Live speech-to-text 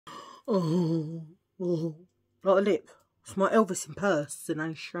Oh, oh. Like a lip. It's my Elvis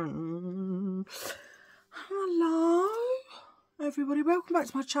impersonation. Hello, everybody. Welcome back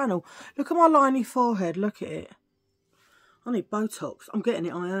to my channel. Look at my liney forehead. Look at it. I need Botox. I'm getting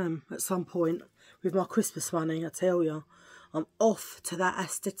it. I am at some point with my Christmas money. I tell you, I'm off to that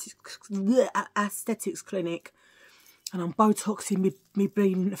aesthetics clinic, and I'm Botoxing me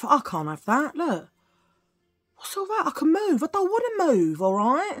bean. I can't have that. Look. What's all that? I can move. I don't want to move, all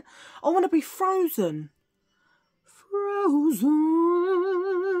right? I want to be frozen. Frozen.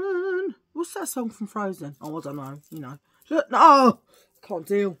 What's that song from Frozen? Oh, I don't know. You know. Look, no. I can't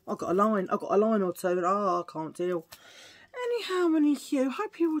deal. I've got a line. I've got a line or two. Oh, I can't deal. Anyhow, anywho,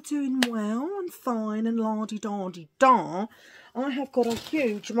 hope you're all doing well and fine and la-di-da-di-da. I have got a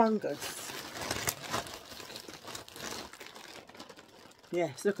huge humongous.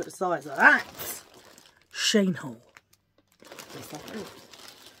 Yes, look at the size of that. Shein haul.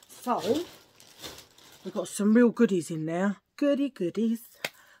 So, we've got some real goodies in there. Goodies.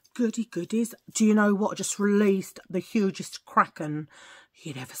 Do you know what? I just released the hugest kraken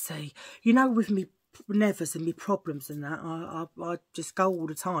you'd ever see. You know, with me nevers and me problems and that, I just go all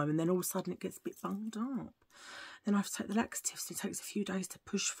the time, and then all of a sudden it gets a bit bunged up. Then I have to take the laxatives. It takes a few days to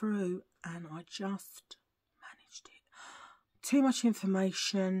push through, and I just managed it. Too much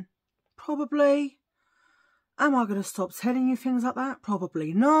information, probably. Am I going to stop telling you things like that?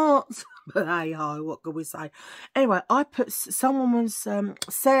 Probably not. But hey ho, what could we say? Anyway, I put, someone was,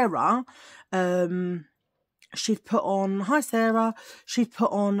 Sarah, she'd put on, hi Sarah, she'd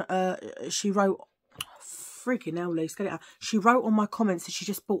put on, she wrote, freaking hell, Lise, get it out. She wrote on my comments that she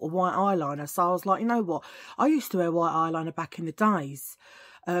just bought a white eyeliner. So I was like, you know what? I used to wear white eyeliner back in the days.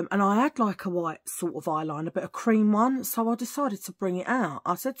 And I had like a white sort of eyeliner, but a cream one. So I decided to bring it out.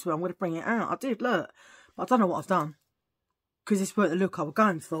 I said to her, I'm going to bring it out. I did, look. I don't know what I've done, because this weren't the look I was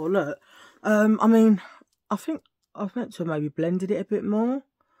going for. Look, I mean, I think I've meant to have maybe blended it a bit more.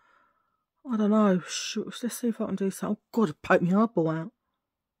 I don't know. Let's see if I can do something. Oh God, I've poked my eyeball out.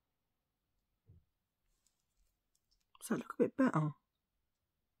 Does that look a bit better?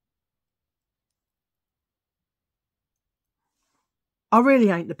 I really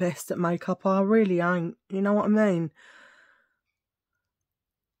ain't the best at makeup. I really ain't. You know what I mean?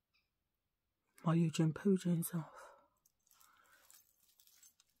 My Eugene Poojan's off.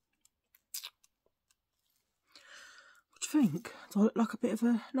 What do you think? Do I look like a bit of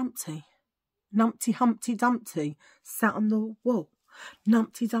a numpty? Numpty Humpty Dumpty sat on the wall.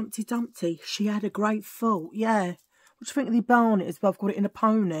 Numpty Dumpty Dumpty. She had a great fall. Yeah. What do you think of the barnet as well? I've got it in a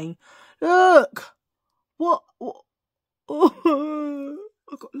pony. Look! What? Oh,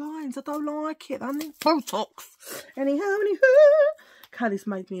 I've got lines. I don't like it. I need Botox. Anyhow. Callie's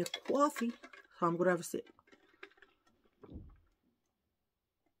made me a coffee. So I'm going to have a sip.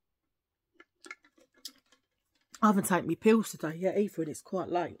 I haven't taken my pills today yet either, and it's quite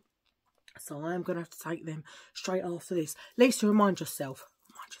late. So I am going to have to take them straight after this. Lisa, remind yourself.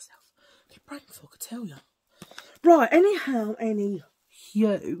 Your brain fog, I tell you. Right, anyhow,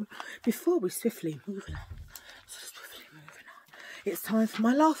 before we swiftly move on. It's time for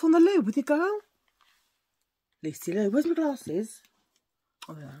my laugh on the loo with your girl. Lucy Lou. Where's my glasses?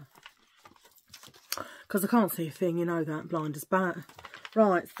 Oh, yeah. Because I can't see a thing, you know that, blind as bat.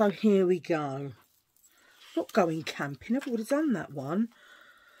 Right, so here we go. Not going camping, I've already done that one.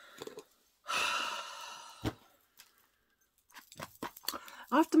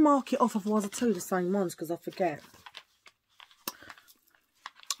 I have to mark it off, otherwise I tell you the same ones because I forget.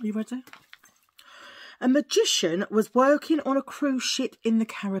 Are you ready? A magician was working on a cruise ship in the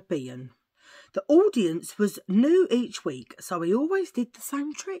Caribbean. The audience was new each week, so he always did the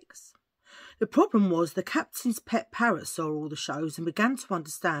same tricks. The problem was the captain's pet parrot saw all the shows and began to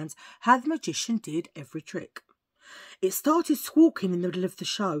understand how the magician did every trick. It started squawking in the middle of the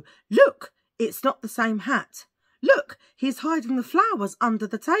show. Look, it's not the same hat. Look, he's hiding the flowers under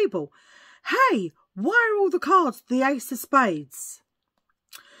the table. Hey, why are all the cards the ace of spades?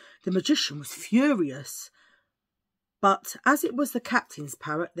 The magician was furious, but as it was the captain's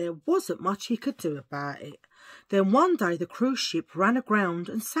parrot, there wasn't much he could do about it. Then one day the cruise ship ran aground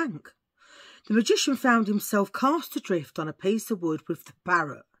and sank. The magician found himself cast adrift on a piece of wood with the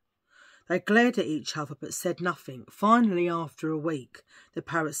parrot. They glared at each other but said nothing. Finally, after a week, the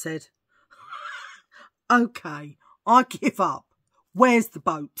parrot said, "Okay, I give up. Where's the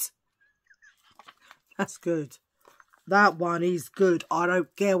boat?" That's good. That one is good. I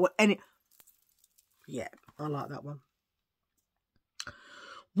don't care what any... Yeah, I like that one.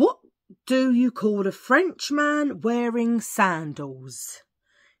 What do you call a Frenchman wearing sandals?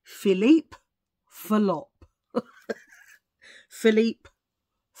 Philippe Falop. Philippe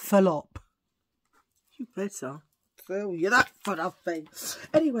flop. You better. Tell you that for nothing.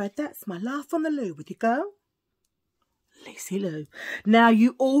 Anyway, that's my laugh on the loo with your girl, Lucy Lou. Now,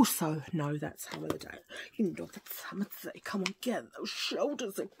 you also know that time of the day. You know that time of the day. Come on, get those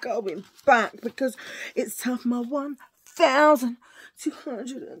shoulders are going back because it's time for my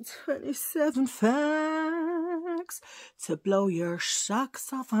 1,227 facts to blow your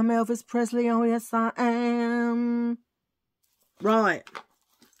socks off. I'm Elvis Presley. Oh, yes, I am. Right.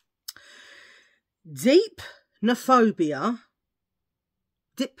 Dipnophobia.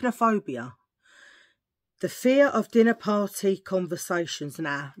 The fear of dinner party conversations.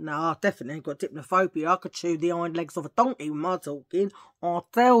 Nah, I definitely ain't got dipnophobia. I could chew the hind legs off a donkey with my talking. I'll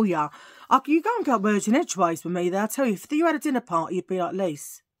tell ya. You go and go Virgin Edgeways with me there. I'll tell you, if you had a dinner party, you'd be like,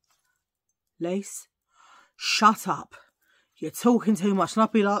 Lise, shut up. You're talking too much. And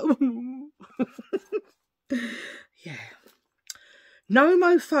I'd be like, yeah.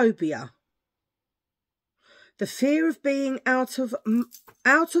 Nomophobia. The fear of being out of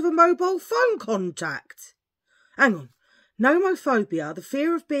a mobile phone contact. Hang on. Nomophobia, the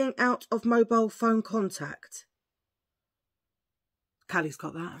fear of being out of mobile phone contact. Callie's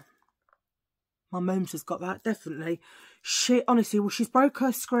got that. My mum's has got that, definitely. Honestly, well, she's broke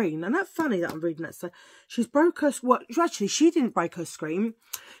her screen. And that's funny that I'm reading that. So she's broke her... Well, actually, she didn't break her screen.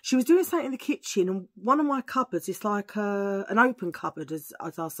 She was doing something in the kitchen, and one of my cupboards is like an open cupboard, as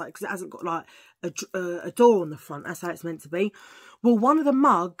I say, because it hasn't got like a door on the front. That's how it's meant to be. Well, one of the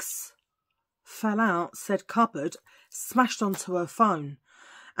mugs fell out, said cupboard, smashed onto her phone.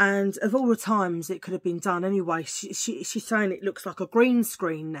 And of all the times it could have been done anyway, she's saying it looks like a green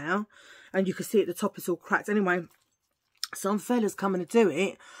screen now. And you can see at the top it's all cracked. Anyway, some fella's coming to do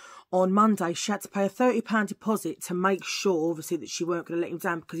it on Monday. She had to pay a £30 deposit to make sure, obviously, that she weren't going to let him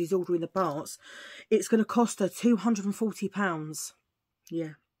down because he's ordering the parts. It's going to cost her £240.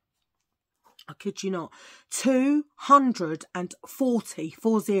 Yeah. I kid you not.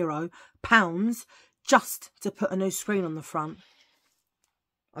 £240 just to put a new screen on the front.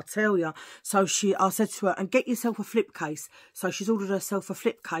 I tell you. So I said to her, and get yourself a flip case. So she's ordered herself a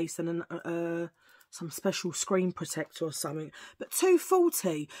flip case and some special screen protector or something. But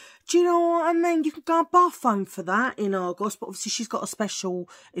 $240. Do you know what I mean? You can go and buy a phone for that in Argos. But obviously she's got a special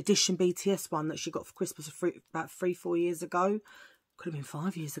edition BTS one that she got for Christmas about 3-4 years ago. Could have been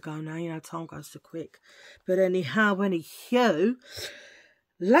 5 years ago now. You know, time goes so quick. But anyhow,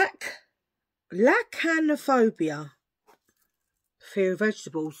 lacanophobia. Fear of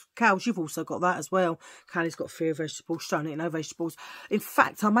vegetables. Cows, you've also got that as well. Callie's got fear of vegetables. She don't eat no vegetables. In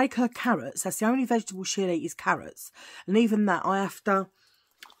fact, I make her carrots. That's the only vegetable she'll eat is carrots. And even that, I have to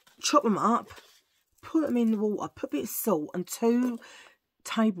chop them up, put them in the water, put a bit of salt and 2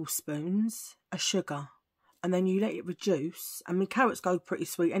 tablespoons of sugar. And then you let it reduce. I mean, carrots go pretty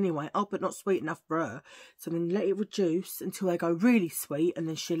sweet anyway. Oh, but not sweet enough for her. So then let it reduce until they go really sweet and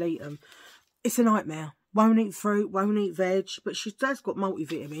then she'll eat them. It's a nightmare. Won't eat fruit, won't eat veg, but she has got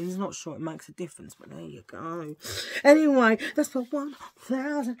multivitamins. Not sure it makes a difference, but there you go. Anyway, that's for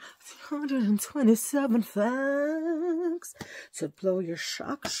 1,227 facts to blow your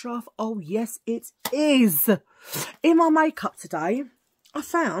socks off. Oh, yes, it is. In my makeup today, I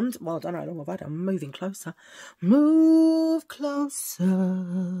found, well, I don't know how long I've had it. I'm moving closer. Move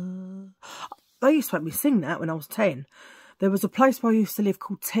closer. They used to make me sing that when I was 10. There was a place where I used to live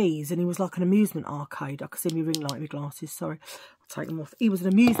called Tees, and it was like an amusement arcade. I could see me ring light in my glasses. Sorry, I'll take them off. It was an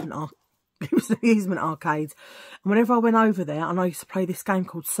amusement arcade. And whenever I went over there, and I used to play this game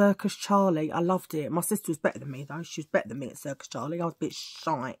called Circus Charlie. I loved it. My sister was better than me, though. She was better than me at Circus Charlie. I was a bit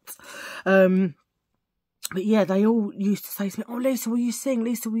shite. But yeah, they all used to say to me, "Oh, Lisa, will you sing?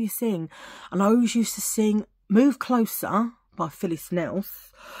 Lisa, will you sing?" And I always used to sing Move Closer by Phyllis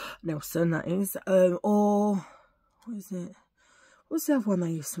Nelson, that is. Or... what is it? What's the other one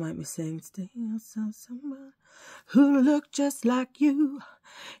they used to make me sing? Still someone who looked just like you.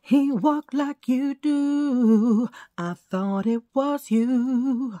 He walked like you do. I thought it was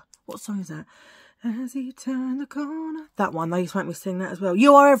you. What song is that? As he turned the corner. That one, they used to make me sing that as well.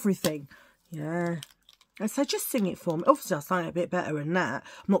 You Are Everything. Yeah. And so just sing it for me. Obviously, I sang it a bit better than that.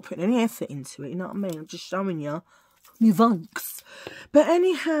 I'm not putting any effort into it, you know what I mean? I'm just showing you. You vonks. But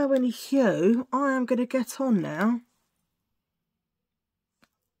anyhow, anywho, I am going to get on now.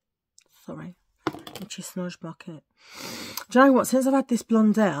 Sorry, itchy snodge bucket. Do you know what? Since I've had this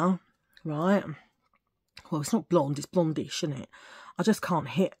blonde hair, right? Well, it's not blonde, it's blondish, isn't it? I just can't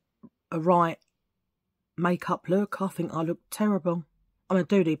hit a right makeup look. I think I look terrible. I mean, I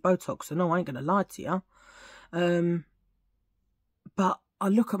do need Botox, so no, I ain't going to lie to you. But I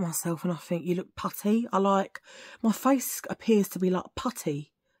look at myself and I think, you look putty. My face appears to be like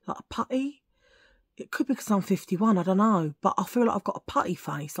putty. like a putty. It could be because I'm 51, I don't know. But I feel like I've got a putty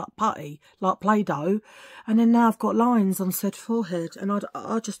face, like putty, like Play-Doh. And then now I've got lines on said forehead. And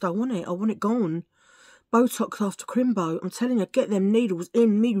I just don't want it. I want it gone. Botox after Crimbo. I'm telling you, get them needles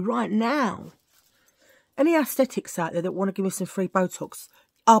in me right now. Any aesthetics out there that want to give me some free Botox,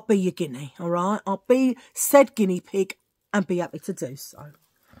 I'll be your guinea, all right? I'll be said guinea pig and be happy to do so.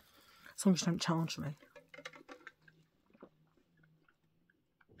 As long as you don't charge me.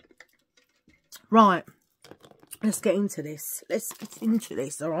 Right, let's get into this. Let's get into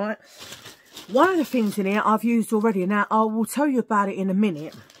this, all right? One of the things in here I've used already. Now, I will tell you about it in a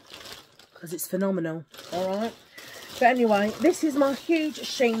minute because it's phenomenal, all right? But anyway, this is my huge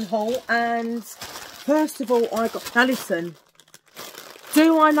Shein haul. And first of all, I got... Now, listen.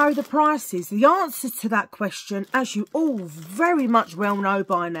 Do I know the prices? The answer to that question, as you all very much well know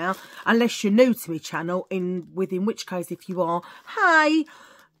by now, unless you're new to my channel, in which case, if you are, hey...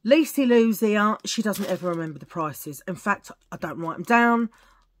 Leasey Lou's here. She doesn't ever remember the prices. In fact, I don't write them down.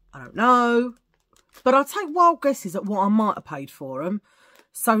 I don't know. But I take wild guesses at what I might have paid for them.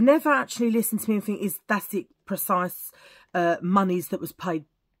 So never actually listen to me and think, that's the precise monies that was paid.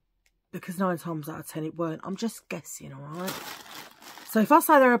 Because 9 times out of 10 it weren't. I'm just guessing, all right? So if I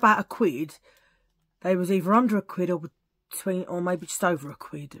say they're about £1, they was either under £1 or between, or maybe just over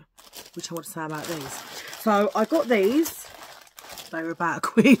 £1. Which I want to say about these. So I got these. They were about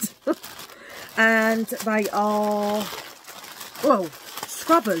 £1. And they are, well,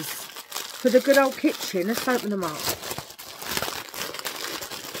 scrubbers for the good old kitchen. Let's open them up.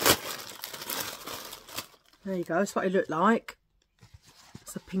 There you go. That's what they look like.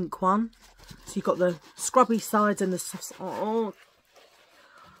 It's a pink one. So you've got the scrubby sides and the soft. Oh.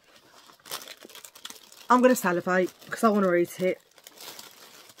 I'm going to salivate because I want to eat it.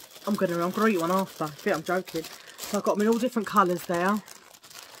 I'm going to eat one after. I'm joking. So I've got them in all different colours there.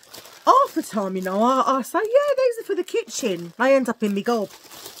 Half the time, you know, I say, yeah, these are for the kitchen. They end up in me gob. Do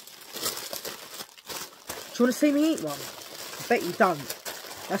you want to see me eat one? I bet you don't.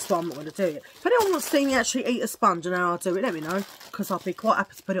 That's why I'm not going to do it. If anyone wants to see me actually eat a sponge and how I'll do it, let me know. Because I'll be quite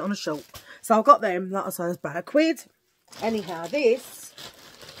happy to put it on a short. So I've got them, like I say, it's about £1. Anyhow, this,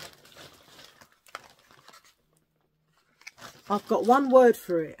 I've got one word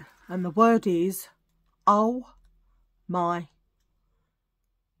for it. And the word is, oh my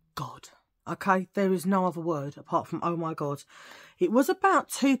God. Okay, there is no other word apart from oh my God. It was about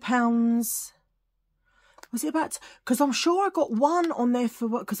 £2. Was it about... Because I'm sure I got one on there for...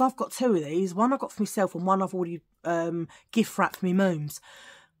 Because I've got 2 of these. One I got for myself and one I've already gift wrapped for me mooms.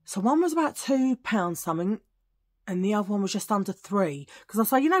 So one was about £2 something. And the other one was just under 3. Because I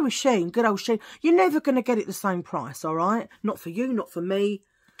say, you know, with Shein, good old Shein, you're never going to get it the same price, all right? Not for you, not for me.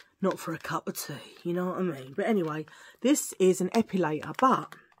 Not for a cup of tea, you know what I mean? But anyway, this is an epilator,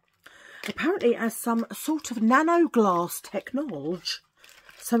 but apparently it has some sort of nano-glass technology.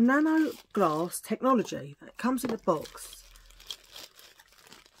 Some nano-glass technology that comes in a box.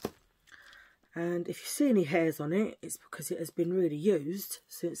 And if you see any hairs on it, it's because it has been really used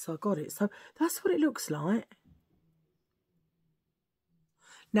since I got it. So that's what it looks like.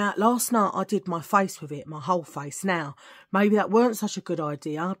 Now, last night I did my face with it, my whole face. Now, maybe that weren't such a good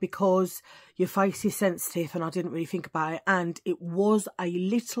idea because your face is sensitive and I didn't really think about it. And it was a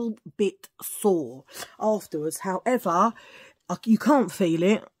little bit sore afterwards. However, you can't feel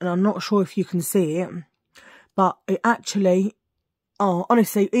it and I'm not sure if you can see it. But it actually, oh,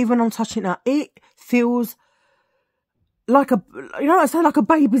 honestly, even when I'm touching it now, it feels like a, you know what I say, like a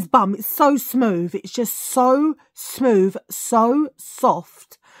baby's bum. It's so smooth. It's just so smooth, so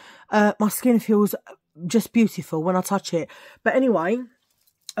soft. My skin feels just beautiful when I touch it. But anyway,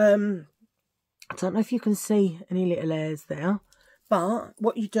 I don't know if you can see any little hairs there. But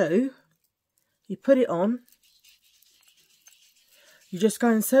what you do, you put it on. You just go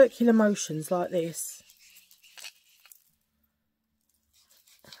in circular motions like this.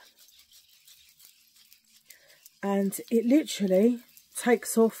 And it literally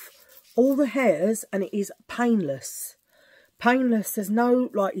takes off all the hairs and it is painless. Painless, there's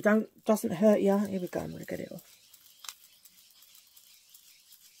no, like, doesn't hurt you. Here we go, I'm going to get it off.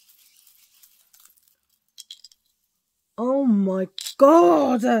 Oh my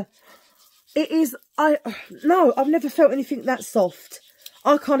God. It is, no, I've never felt anything that soft.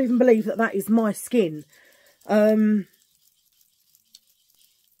 I can't even believe that that is my skin.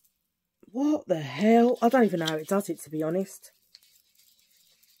 What the hell? I don't even know how it does it, to be honest.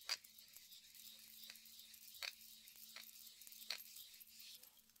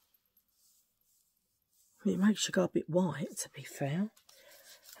 It makes you go a bit white, to be fair.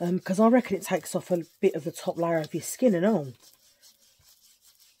 Because I reckon it takes off a bit of the top layer of your skin and all.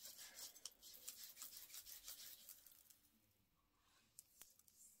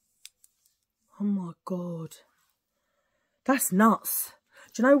 Oh my God. That's nuts.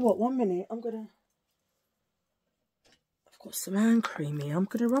 Do you know what? 1 minute, I've got some hand cream here. I'm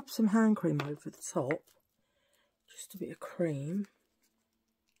going to rub some hand cream over the top. Just a bit of cream.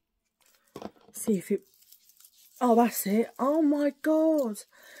 See if it... Oh, that's it. Oh my God.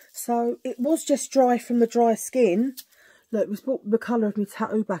 So it was just dry from the dry skin. Look, it's brought the colour of my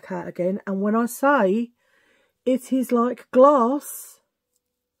tattoo back out again. And when I say it is like glass,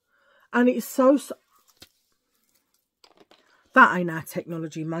 and it's so... That ain't our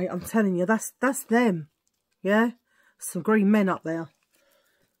technology, mate. I'm telling you, that's them. Yeah? Some green men up there.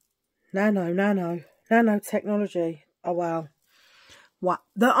 Nano technology. Oh, wow. What?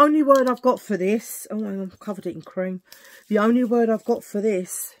 The only word I've got for this... Oh, I've covered it in cream. The only word I've got for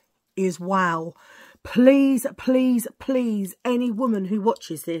this is wow. Please, please, please, any woman who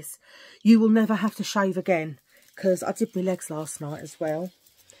watches this, you will never have to shave again. Because I did my legs last night as well.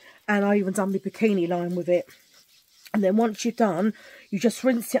 And I even done my bikini line with it. And then once you're done, you just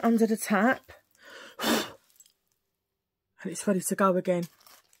rinse it under the tap. And it's ready to go again.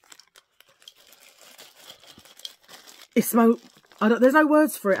 It's there's no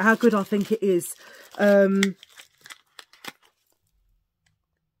words for it, how good I think it is.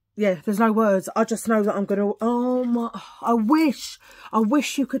 Yeah, there's no words. I just know that I'm going to... Oh, my... I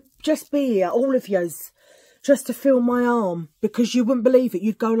wish you could just be here, all of yous, just to feel my arm, because you wouldn't believe it.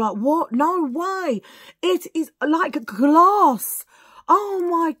 You'd go like, what? No way. It is like glass. Oh,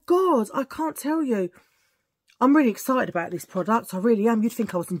 my God. I can't tell you. I'm really excited about this product. I really am. You'd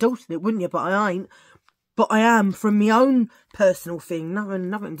think I was endorsing it, wouldn't you? But I ain't. But I am, from my own personal thing.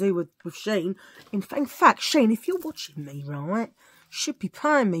 Nothing to do with Shein. In fact, Shein, if you're watching me, right, should be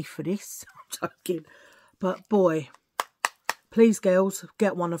paying me for this. I'm joking. But, boy... Please, girls,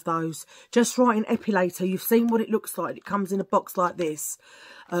 get one of those. Just write in epilator. You've seen what it looks like. It comes in a box like this.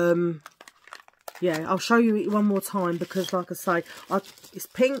 Yeah, I'll show you it one more time because, like I say, it's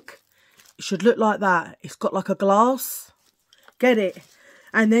pink. It should look like that. It's got like a glass. Get it?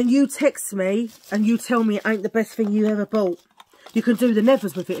 And then you text me and you tell me it ain't the best thing you ever bought. You can do the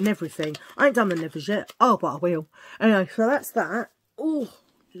nevers with it and everything. I ain't done the nevers yet. Oh, but I will. Anyway, so that's that. Oh,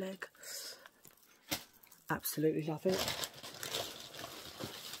 leg. Absolutely love it.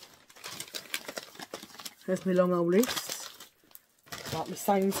 There's my long old list. Like my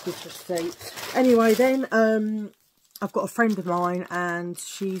Sainsbury's receipt. Anyway then, I've got a friend of mine and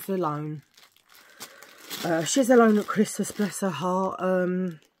she's alone. She's alone at Christmas, bless her heart.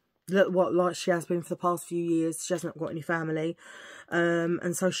 Like she has been for the past few years. She hasn't got any family.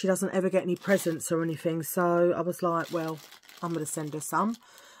 And so she doesn't ever get any presents or anything. So I was like, well, I'm going to send her some.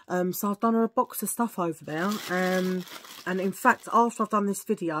 So I've done her a box of stuff over there. And in fact, after I've done this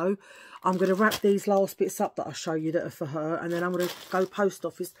video, I'm going to wrap these last bits up that I'll show you that are for her. And then I'm going to go post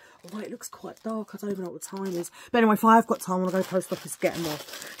office. Oh, it looks quite dark. I don't even know what the time is. But anyway, if I have got time, I'm going to go post office to get them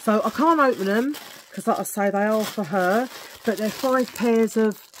off. So I can't open them because, like I say, they are for her. But they're 5 pairs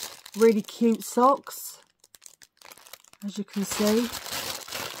of really cute socks, as you can see.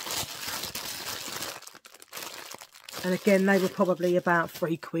 And again, they were probably about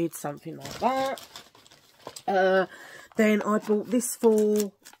 £3, something like that. Then I bought this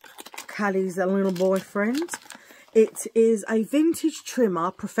for Callie's little boyfriend. It is a vintage trimmer,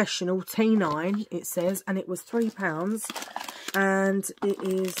 professional, T9, it says, and it was £3. And it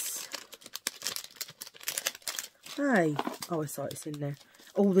is... Hey, oh, sorry, it's in there.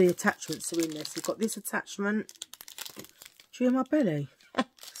 All the attachments are in there. So you've got this attachment. Do you hear my belly?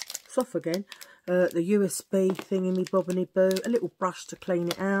 It's off again. The USB thingy, bobbiny boo, a little brush to clean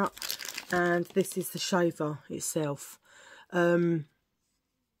it out, and this is the shaver itself. And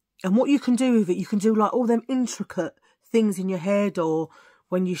what you can do with it, you can do like all them intricate things in your head or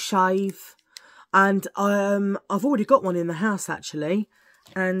when you shave. And I've already got one in the house actually,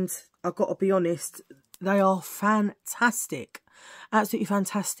 and I've got to be honest, they are fantastic, absolutely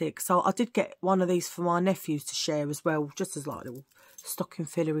fantastic. So I did get one of these for my nephews to share as well, just as like a little stocking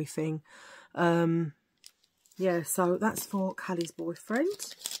fillery thing. Yeah, so that's for Callie's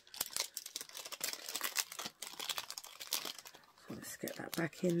boyfriend. So let's get that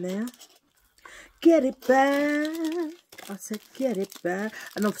back in there. Get it back. I said get it back.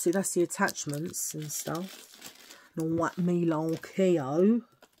 And obviously that's the attachments and stuff. And all that Milan Keo.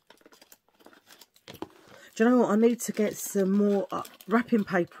 Do you know what? I need to get some more wrapping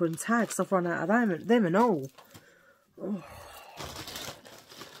paper and tags. I've run out of them and all. Oh.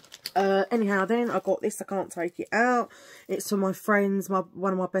 Anyhow then, I got this. I can't take it out. It's for my friend's,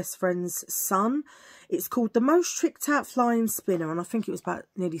 one of my best friend's son. It's called the Most Tricked Out Flying Spinner, and I think it was about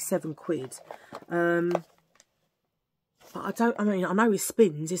nearly £7. But I mean, I know it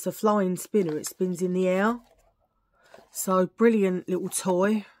spins. It's a flying spinner. It spins in the air. So, brilliant little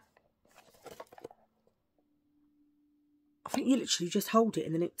toy. I think you literally just hold it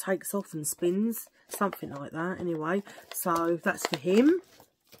and then it takes off and spins. Something like that, anyway. So, that's for him.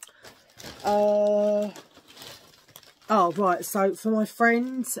 Oh, right. So, for my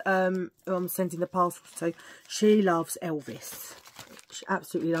friend who I'm sending the parcel to, she loves Elvis. She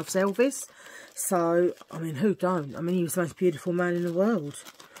absolutely loves Elvis. So, I mean, who don't? I mean, he was the most beautiful man in the world.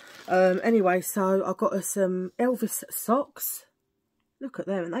 Anyway, so I got her some Elvis socks. Look at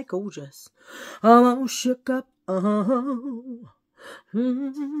them, aren't they gorgeous? I'm all shook up.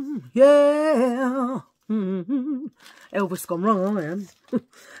 Yeah. Elvis gone wrong, I am.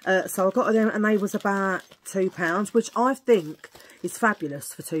 So I got her them, and they was about £2, which I think is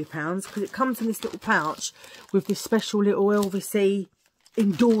fabulous for £2, because it comes in this little pouch with this special little Elvis-y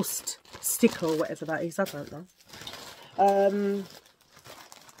endorsed sticker or whatever that is. I don't know.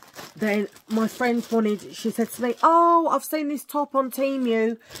 Then my friend she said to me, oh, I've seen this top on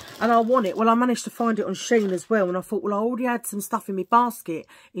Temu and I want it. Well, I managed to find it on Shein as well. And I thought, well, I already had some stuff in my basket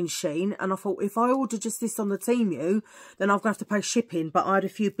in Shein. And I thought, if I order just this on the Temu, then I'm going to have to pay shipping. But I had a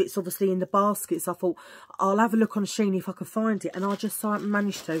few bits, obviously, in the basket. So I thought, I'll have a look on Shein if I can find it. And I just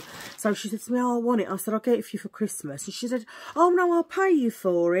managed to. So she said to me, oh, I want it. I said, I'll get it for you for Christmas. And she said, oh, no, I'll pay you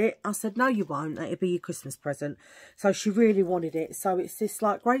for it. I said, no, you won't. It'll be your Christmas present. So she really wanted it. So it's this,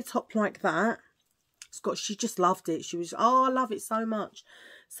 like, grey top like that. She just loved it. She was, oh, I love it so much.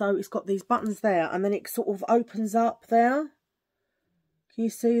 So it's got these buttons there, and then it sort of opens up there. Can you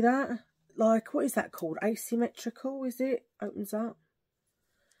see that? Like, what is that called? Asymmetrical, is it? Opens up.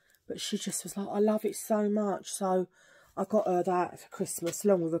 But she just was like, I love it so much. So I got her that for Christmas,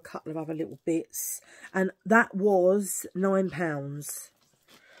 along with a couple of other little bits. And that was £9.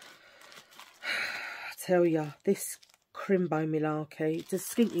 I tell you, this Crimbo malarkey just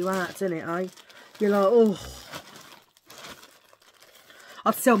skink you out, doesn't it, eh? You're like, oh,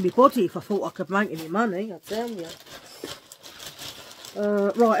 I'd sell my body if I thought I could make any money, I tell you.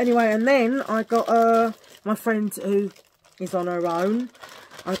 Right, anyway, and then I got my friend who is on her own,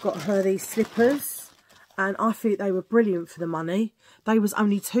 I got her these slippers, and I think they were brilliant for the money. They was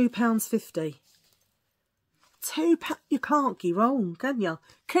only £2.50. £2, you can't go wrong, can you?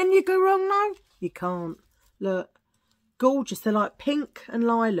 Can you go wrong now? You can't. Look. Gorgeous. They're like pink and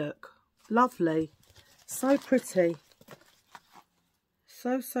lilac. Lovely. So pretty.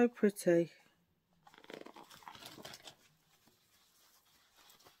 So pretty.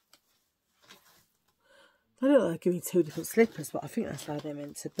 They look like giving 2 different slippers, but I think that's how they're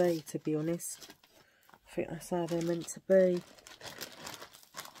meant to be honest. I think that's how they're meant to be.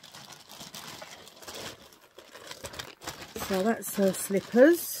 So that's her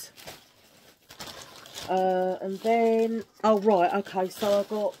slippers. And then, oh right, okay, so I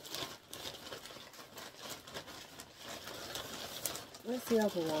got, where's the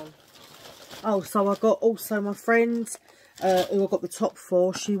other one? Oh, so I got also my friend, who I got the top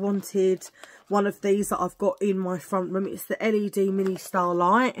for, she wanted one of these that I've got in my front room. It's the LED mini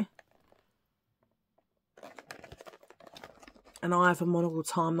starlight. And I have them on all the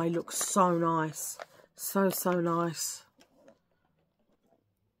time. They look so nice. So nice.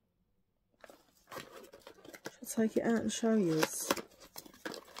 Take it out and show you.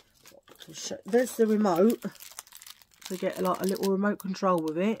 There's the remote. So get like a little remote control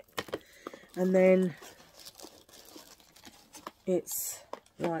with it, and then it's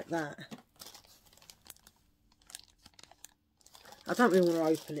like that. I don't really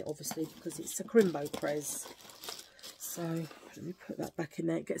want to open it obviously because it's a Crimbo Prez. So let me put that back in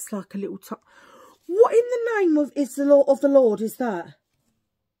there. It gets like a little top. What in the name of the Lord is that?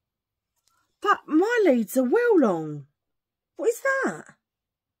 That, my leads are well long. What is that?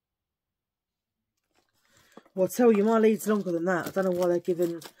 Well, I'll tell you, my lead's longer than that. I don't know why they're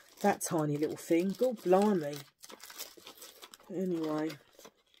giving that tiny little thing. God blimey. Anyway.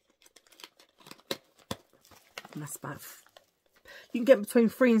 That's about... You can get between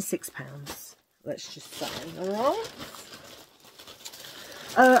 £3 and £6. Let's just say, alright?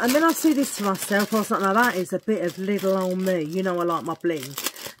 And then I see this to myself. I was like, now that is a bit of little old me. You know I like my bling.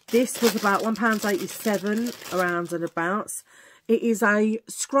 This was about £1.87, around and abouts. It is a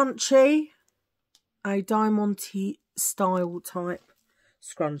scrunchie, a Diamante style type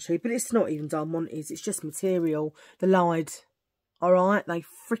scrunchie, but it's not even Diamantes, it's just material. They lied, alright? They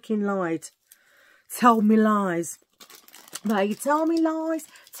freaking lied. Tell me lies. They tell me lies,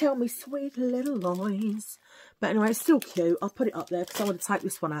 tell me sweet little lies. But anyway, it's still cute. I'll put it up there because I want to take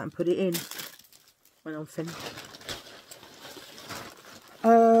this one out and put it in when I'm finished.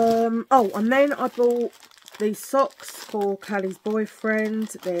 Oh, and then I bought these socks for Callie's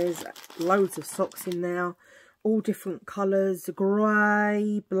boyfriend. There's loads of socks in there. All different colours.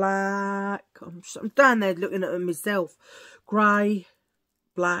 Grey, black. I'm down there looking at them myself. Grey,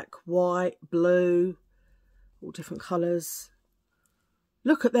 black, white, blue. All different colours.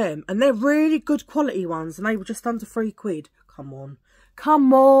 Look at them. And they're really good quality ones. And they were just under £3. Come on.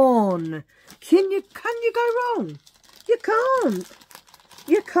 Come on. Can you go wrong? You can't.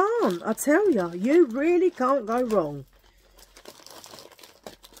 You can't. I tell you. You really can't go wrong.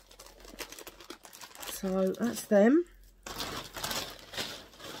 So that's them.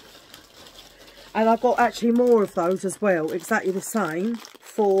 And I've got actually more of those as well. Exactly the same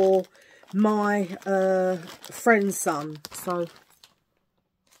for my friend's son. So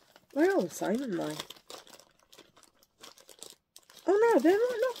they're all the same, aren't they? Oh no, they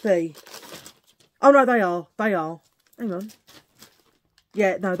might not be. Oh no, they are. They are. Hang on.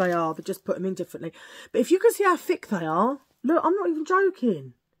 Yeah, no, they are. They just put them in differently. But if you can see how thick they are, look, I'm not even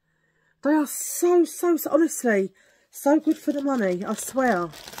joking. They are so, honestly, so good for the money, I swear.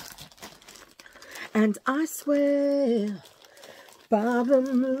 And I swear, by the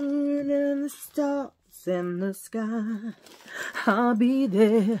moon and the stars in the sky, I'll be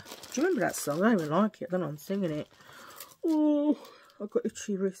there. Do you remember that song? I don't even like it, then I'm singing it. Oh, I've got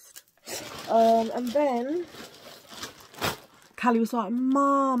itchy wrist. And then Callie was like,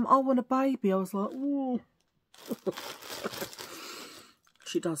 Mum, I want a baby. I was like, ooh.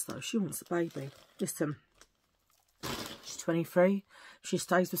 She does though, she wants a baby. Listen, she's 23. She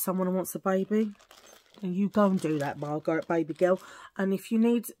stays with someone who wants a baby. And you go and do that, Margaret, baby girl. And if you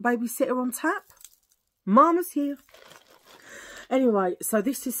need babysitter on tap, Mama's here. Anyway, so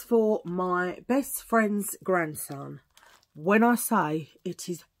this is for my best friend's grandson. When I say it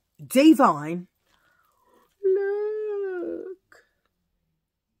is divine, look.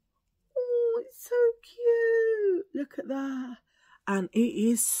 Oh, it's so cute. Look at that. And it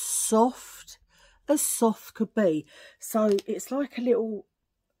is soft as soft could be. So it's like a little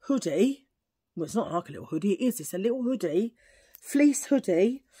hoodie. Well, it's not like a little hoodie. It is. It's a little hoodie. Fleece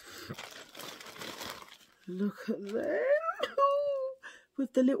hoodie. Look at them.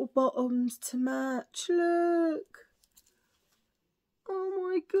 With the little bottoms to match. Look. Oh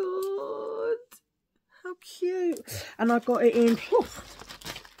my God. How cute. And I got it in. Did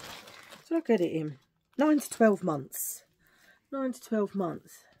I get it in? 9 to 12 months. 9 to 12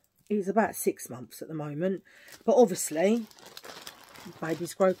 months. He's about 6 months at the moment. But obviously,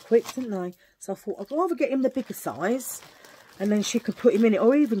 babies grow quick, don't they? So I thought I'd rather get him the bigger size. And then she can put him in it.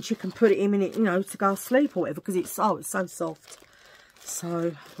 Or even she can put him in it, you know, to go to sleep or whatever. Because it's so soft.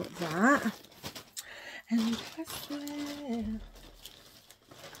 So, I've got that. And I swear.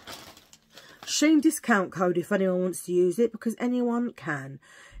 Shein discount code if anyone wants to use it. Because anyone can.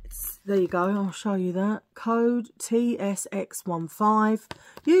 There you go, I'll show you that. Code TSX15.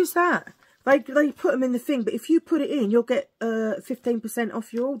 Use that. They put them in the thing, but if you put it in, you'll get 15%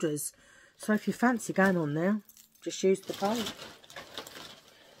 off your orders. So if you fancy going on there, just use the code.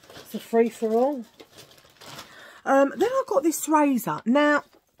 It's a free-for-all. Then I got this razor. Now,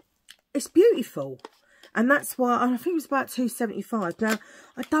 it's beautiful. And that's why, I think it was about £2.75. Now,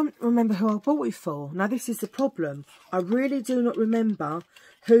 I don't remember who I bought it for. Now, this is the problem. I really do not remember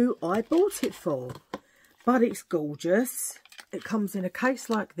who I bought it for. But it's gorgeous. It comes in a case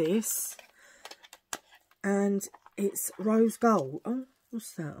like this. And it's rose gold. Oh,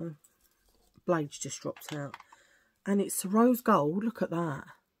 what's that? Oh, blade's just dropped out. And it's rose gold. Look at that.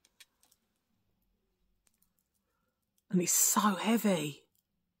 And it's so heavy.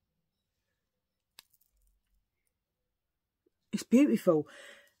 It's beautiful.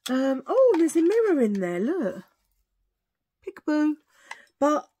 Oh, there's a mirror in there, look. Peekaboo.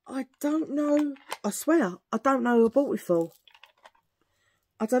 But I don't know, I swear, I don't know who I bought it for.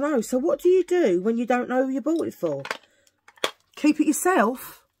 I don't know. So what do you do when you don't know who you bought it for? Keep it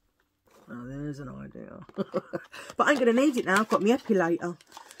yourself? Oh, there's an idea. But I ain't going to need it now. I've got my epilator.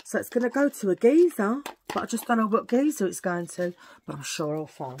 So it's going to go to a geezer. But I just don't know what geezer it's going to. But I'm sure I'll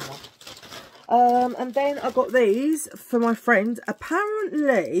find one. And then I got these for my friend.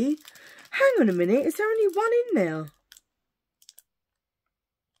 Apparently, hang on a minute, is there only one in there?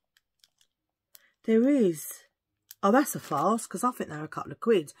 There is. Oh, that's a farce, because I think they're a couple of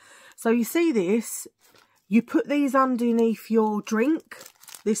quid. So you see this, you put these underneath your drink,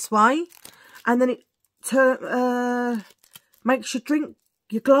 this way, and then it makes your drink,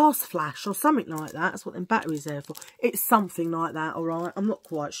 your glass flash or something like that. That's what them batteries are for. It's something like that, alright? I'm not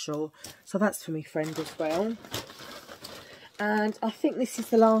quite sure. So that's for my friend as well. And I think this is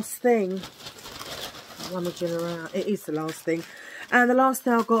the last thing. I'm rummaging around. It is the last thing. And the last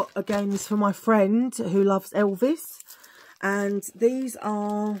thing I got, again, is for my friend who loves Elvis. And these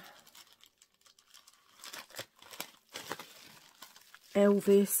are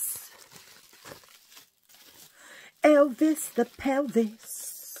Elvis the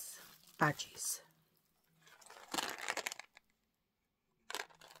Pelvis badges.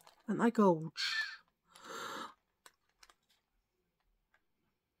 Aren't they gorge?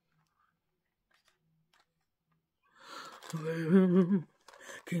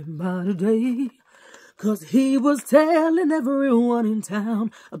 Came by today, 'cause he was telling everyone in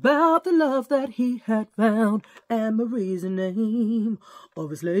town about the love that he had found. And Marie's the name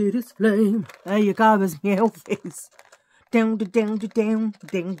of his latest flame. There you go, there's me Elvis. Down, down, down,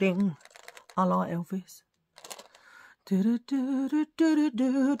 ding, ding. I like Elvis. There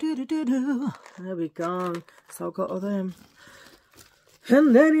we go. So I got all them.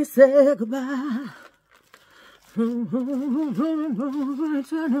 And then he said goodbye.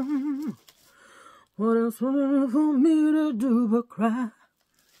 What else for me to do but cry?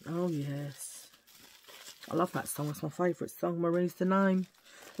 Oh yes, I love that song. It's my favourite song. Marie's the name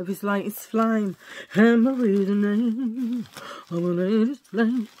of his latest flame, and Marie's the name of his latest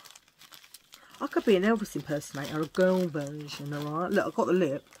flame. I could be an Elvis impersonator, a girl version, alright? Look, I've got the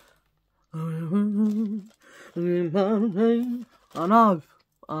lip. I know.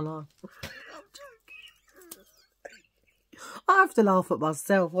 I have to laugh at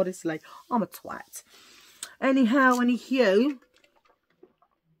myself, honestly. I'm a twat. Anyhow, anywho.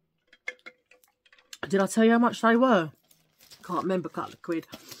 Did I tell you how much they were? Can't remember, a couple of quid.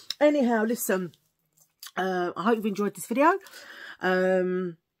 Anyhow, listen. I hope you've enjoyed this video.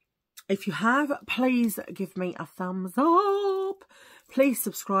 If you have, please give me a thumbs up. Please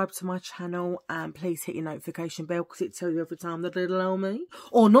subscribe to my channel and please hit your notification bell because it tells you every time the little old me,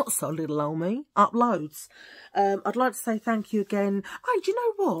 or not so little old me, uploads. I'd like to say thank you again. Oh, do you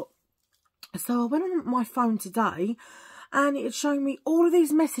know what? So I went on my phone today and it had shown me all of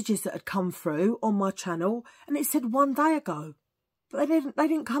these messages that had come through on my channel and it said 1 day ago. But they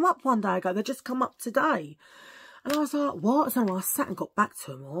didn't come up 1 day ago, they just come up today. And I was like, what? So I sat and got back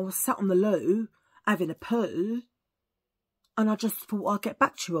to them all. I was sat on the loo having a poo. And I just thought I'd get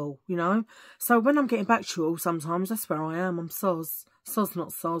back to you all, you know. So when I'm getting back to you all, sometimes that's where I am. I'm soz. Soz,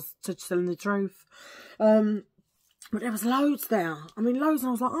 not soz, to telling the truth. But there was loads there. I mean, loads. And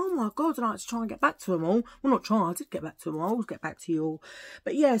I was like, oh my God, I'd like to try and get back to them all. Well, not try. I did get back to them all. I always get back to you all.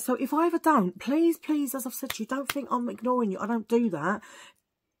 But yeah, so if I ever don't, please, as I've said to you, don't think I'm ignoring you. I don't do that.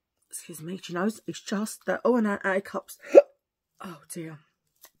 Excuse me, you know, it's just that, oh, and our cups. Oh dear.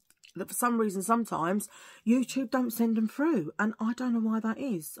 That for some reason, sometimes YouTube don't send them through, and I don't know why that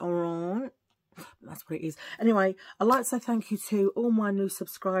is. All right, that's what it is. Anyway, I'd like to say thank you to all my new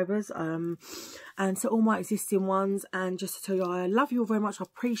subscribers, and to all my existing ones, and just to tell you I love you all very much. I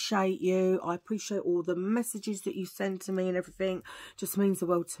appreciate you. I appreciate all the messages that you send to me and everything. Just means the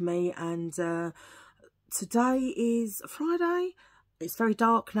world to me. And today is Friday. It's very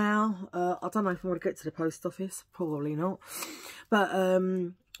dark now. I don't know if I want to get to the post office. Probably not. But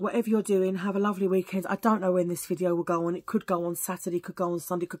whatever you're doing, have a lovely weekend. I don't know when this video will go on. It could go on Saturday, could go on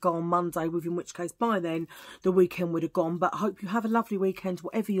Sunday, could go on Monday, within which case by then the weekend would have gone. But I hope you have a lovely weekend,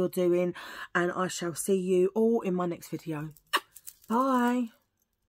 whatever you're doing. And I shall see you all in my next video. Bye.